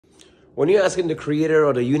When you're asking the creator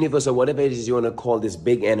or the universe or whatever it is you want to call this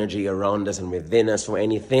big energy around us and within us for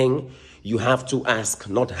anything, you have to ask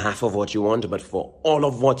not half of what you want, but for all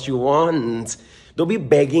of what you want. Don't be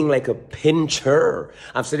begging like a pincher.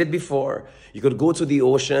 I've said it before. You could go to the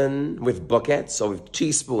ocean with buckets or with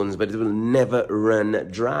teaspoons, but it will never run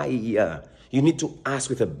dry. You need to ask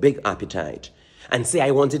with a big appetite and say,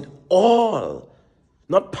 I want it all,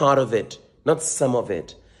 not part of it, not some of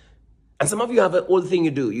it. And some of you have an old thing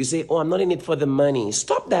you do. You say, oh, I'm not in it for the money.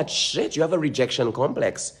 Stop that shit. You have a rejection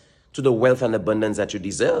complex to the wealth and abundance that you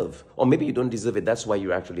deserve. Or maybe you don't deserve it. That's why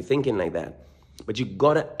you're actually thinking like that. But you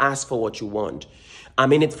got to ask for what you want.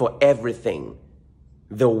 I'm in it for everything.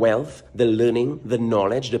 The wealth, the learning, the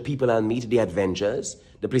knowledge, the people I'll meet, the adventures,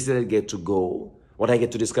 the places I get to go, what I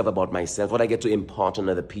get to discover about myself, what I get to impart on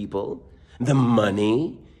other people, the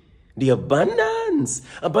money, the abundance.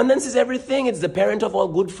 Abundance is everything. It's the parent of all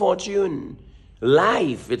good fortune.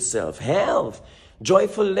 Life itself, health,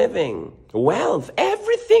 joyful living, wealth,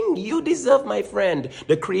 everything you deserve, my friend.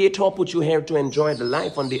 The Creator put you here to enjoy the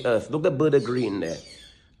life on the earth. Look, the bird of green there.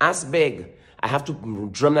 Ask big. I have to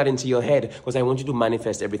drum that into your head because I want you to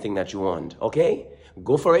manifest everything that you want, okay?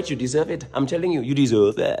 Go for it. You deserve it. I'm telling you, you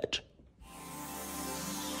deserve it.